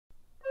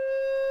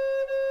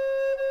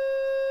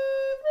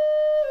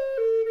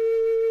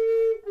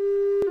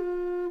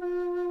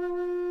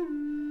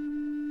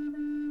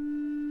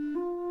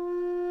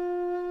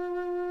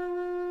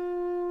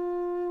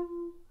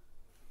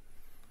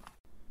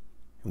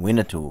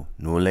Winatu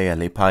nule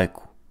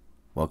alipaiku.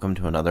 Welcome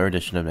to another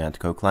edition of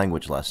Nanticoke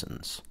Language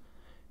Lessons.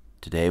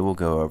 Today we'll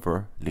go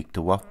over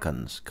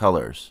Liktawakans,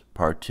 colors,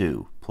 part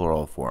 2,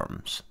 plural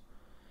forms.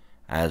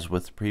 As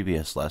with the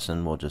previous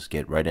lesson, we'll just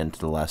get right into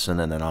the lesson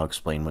and then I'll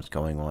explain what's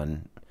going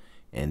on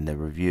in the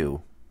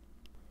review.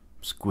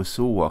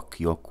 Msquisuwak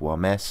yokwa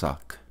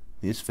mesak.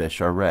 These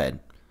fish are red.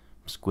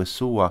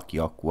 Msquisuwak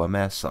yokwa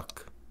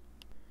mesak.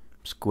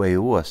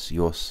 Msqueuas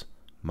yos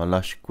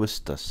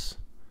malashquistas.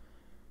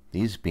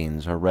 These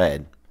beans are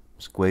red.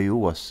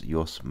 Msqueuas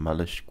yos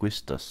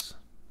malashquistas.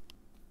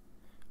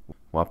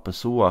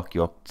 Wapasuwak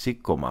yok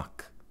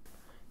tsikomak.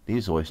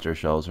 These oyster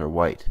shells are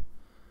white.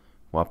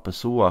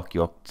 Wapasuwak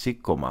yok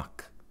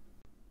tsikomak.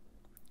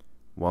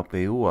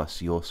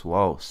 Wapeuas yos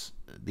waos.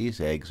 These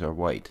eggs are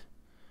white.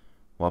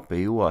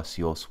 Wapeuas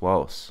yos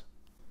waos.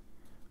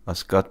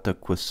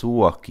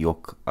 Askataquisuwak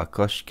yok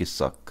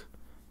akashkisak.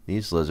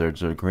 These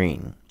lizards are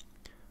green.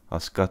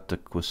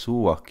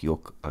 Askataquisuwak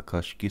yok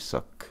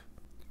akashkisak.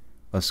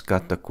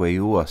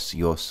 Askataqueuas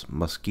yos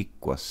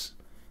maskiquas.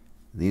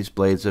 These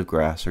blades of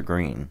grass are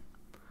green.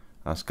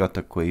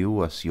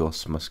 Askataqueuas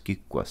yos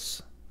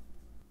maskiquas.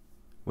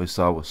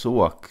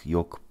 Wisawasuwak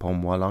yok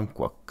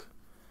pomwalanquak.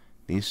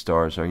 These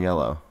stars are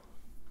yellow.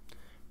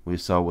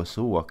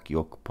 Wisawasuwak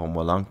yok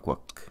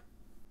pomwalanquak.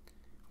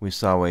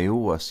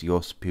 Wisaweuas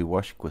yos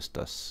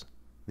piwashquistas.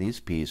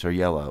 These peas are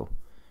yellow.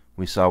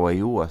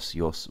 Wisaweuas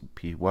yos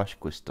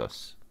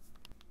piwashquistas.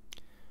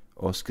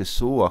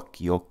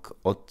 Oskisuwak yok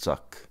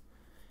otsak.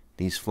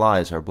 These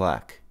flies are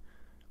black.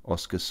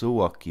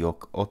 Oskisuwak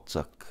yok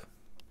otsak.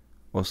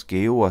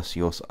 Oskeuas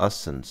yos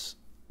assens.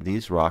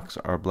 These rocks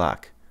are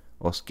black.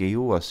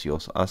 Oskeuas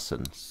yos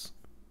assens.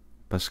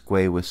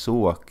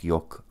 Pasquewisuwak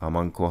yok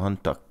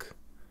amankohantak.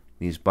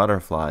 These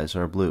butterflies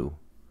are blue.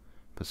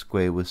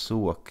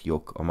 Pasquewisuwak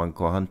yok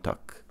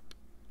amankohantak.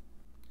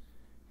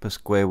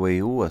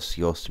 Pasqueweuas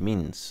yos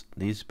mins.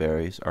 These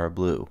berries are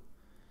blue.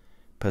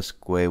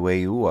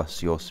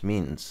 Pasqueweuas yos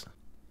mins.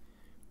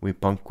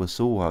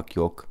 Wipunkwisuwak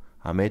yok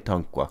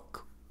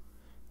ametanquak.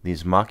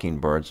 These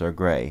mockingbirds are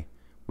gray.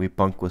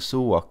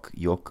 Wipunkwisuwak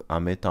yok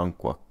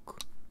ametanquak.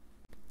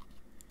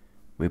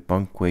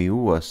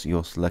 Wipunkweuas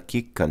yos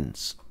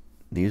lekikans.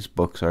 These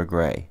books are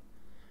gray.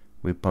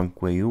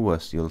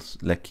 Wipunkweuas yos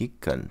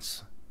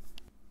lekikans.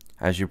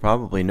 As you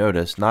probably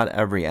noticed, not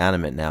every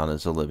animate noun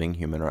is a living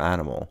human or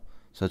animal,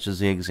 such as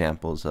the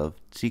examples of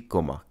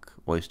tsikomak,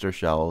 oyster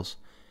shells,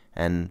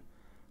 and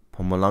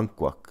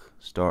pomalanquak,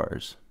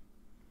 stars.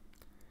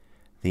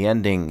 The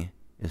ending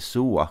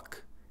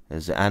isuwak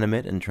is the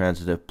animate and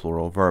transitive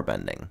plural verb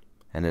ending,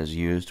 and is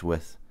used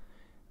with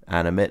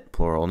animate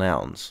plural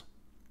nouns.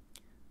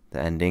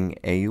 The ending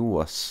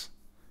euas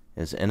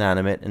is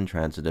inanimate and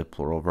transitive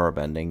plural verb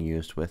ending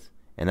used with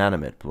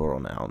inanimate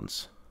plural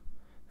nouns.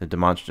 The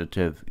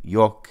demonstrative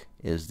yok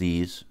is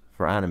these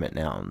for animate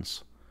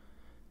nouns.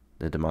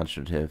 The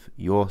demonstrative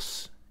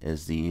yos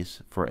is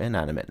these for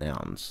inanimate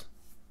nouns.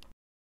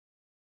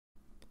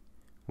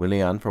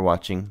 Willian for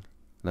watching.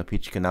 La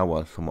pichkana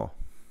wal fumo.